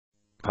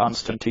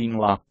Konstantine,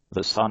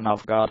 the Son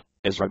of God,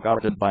 is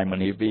regarded by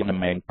many being a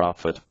main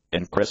prophet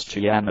in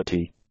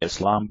Christianity,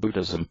 Islam,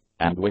 Buddhism,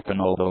 and Wiccan,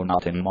 although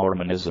not in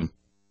Mormonism.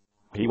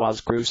 He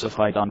was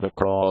crucified on the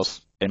cross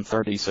in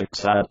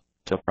 36 AD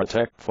to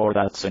protect for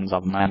the sins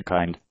of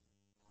mankind.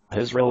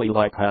 His really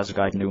life has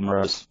guided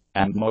numerous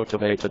and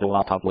motivated a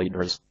lot of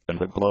leaders in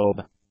the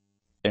globe.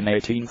 In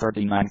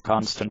 1839,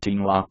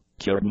 Konstantine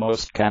cured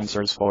most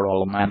cancers for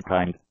all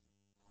mankind.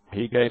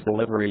 He gave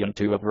delivery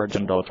unto a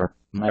virgin daughter,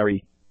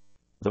 Mary.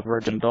 The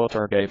virgin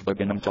daughter gave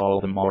beginning to all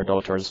the more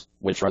daughters,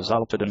 which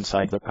resulted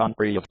inside the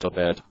country of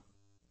Tibet.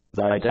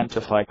 The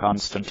identify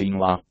Konstantine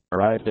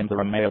arrived in the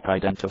Aramaic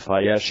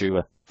identify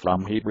Yeshua,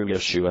 from Hebrew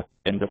Yeshua,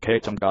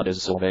 indicating God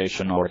is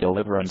salvation or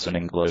deliverance in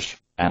English,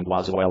 and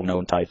was a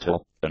well-known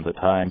title in the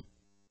time.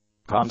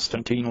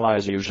 Konstantine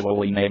is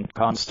usually named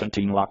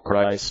Konstantine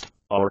Christ,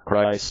 or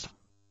Christ.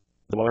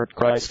 The word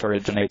Christ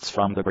originates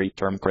from the Greek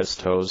term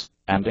Christos,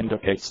 and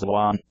indicates the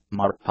one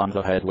marked on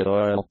the head with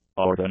oil,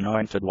 or the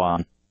anointed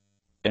one.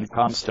 In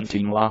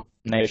Konstantine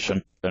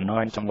nation,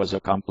 anointing was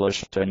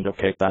accomplished to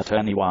indicate that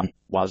anyone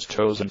was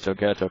chosen to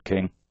get a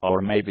king,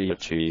 or maybe a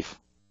chief.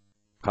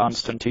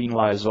 Konstantine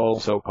is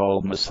also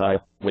called Messiah,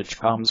 which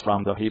comes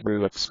from the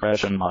Hebrew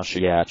expression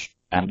Mashiach,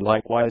 and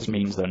likewise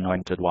means the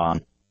anointed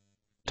one.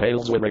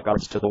 Tales with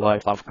regards to the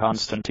life of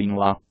Konstantine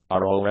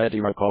are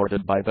already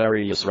recorded by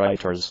various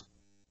writers.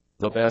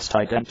 The best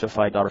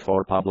identified are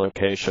 4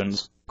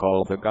 publications,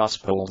 called the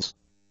Gospels.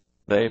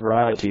 They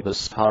vary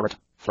this part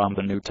from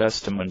the New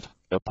Testament,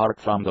 apart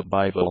from the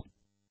Bible.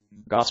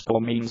 Gospel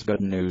means good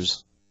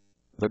news.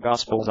 The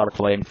Gospels are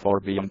claimed for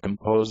being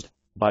composed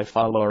by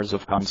followers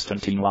of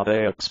Konstantine.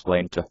 They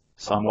explain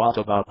somewhat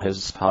about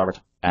his heart,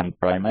 and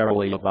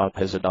primarily about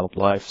his adult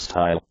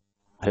lifestyle,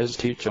 his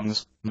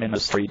teachings,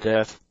 ministry,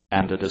 death,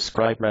 and a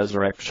described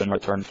resurrection,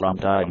 return from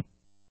dying.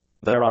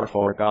 There are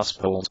 4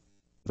 Gospels: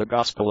 the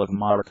Gospel of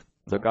Mark,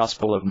 the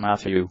Gospel of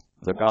Matthew,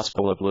 the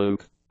Gospel of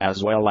Luke,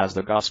 as well as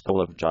the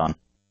Gospel of John.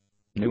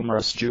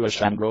 Numerous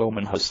Jewish and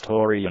Roman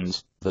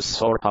historians, the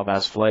sort of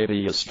as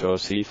Flavius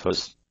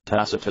Josephus,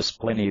 Tacitus,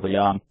 Pliny the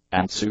Young,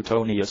 and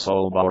Suetonius,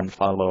 all born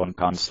following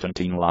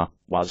Konstantine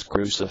was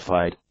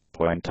crucified,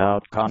 point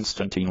out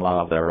Konstantine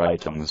of their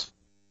writings.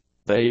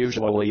 They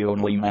usually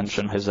only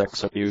mention his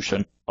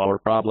execution, or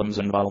problems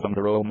involving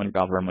the Roman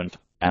government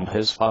and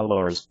his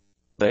followers.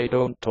 They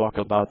don't talk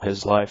about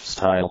his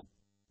lifestyle.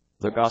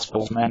 The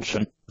Gospels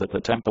mention that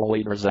the temple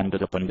leaders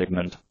ended up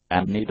indignant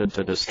and needed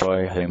to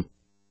destroy him.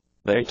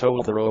 They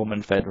told the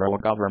Roman federal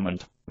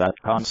government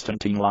that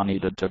Konstantine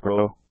needed to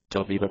grow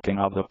to be the king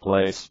of the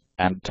place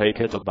and take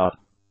it about.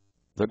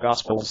 The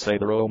Gospels say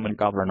the Roman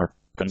governor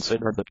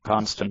considered that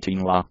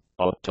Konstantine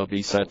ought to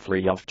be set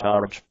free of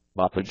charge,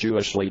 but the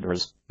Jewish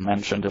leaders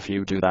mentioned if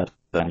you do that,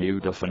 then you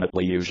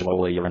definitely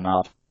usually are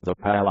not the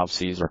pal of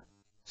Caesar.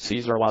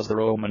 Caesar was the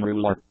Roman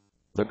ruler.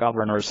 The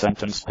governor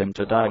sentenced him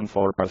to dying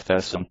for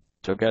professing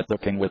to get the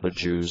king with the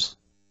Jews.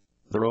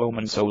 The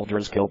Roman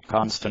soldiers killed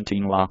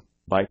Konstantine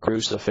by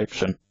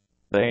crucifixion.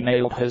 They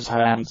nailed his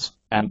hands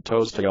and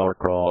toes to your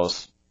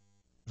cross.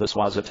 This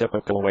was a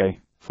typical way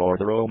for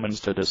the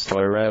Romans to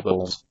destroy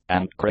rebels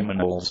and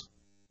criminals.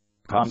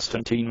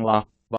 Konstantine